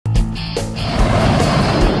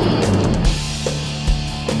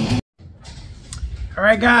All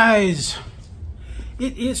right, guys,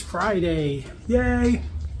 it is Friday. Yay.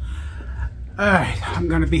 All right, I'm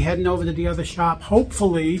going to be heading over to the other shop,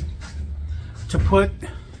 hopefully, to put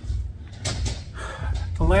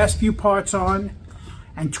the last few parts on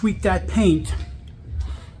and tweak that paint.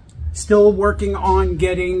 Still working on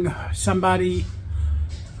getting somebody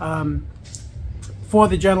for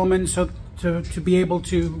the gentleman so to be able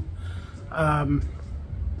to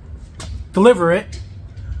deliver it,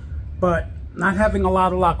 but not having a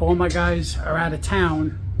lot of luck. All my guys are out of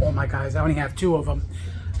town. All my guys, I only have two of them.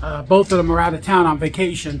 Both of them are out of town on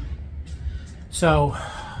vacation. So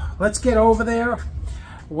let's get over there.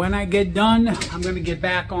 When I get done, I'm going to get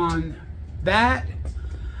back on that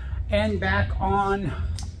and back on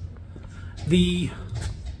the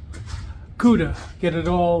Cuda. Get it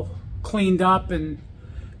all cleaned up and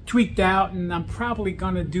tweaked out, and I'm probably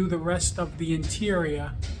going to do the rest of the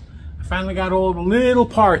interior. I finally got all the little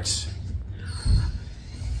parts.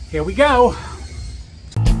 Here we go.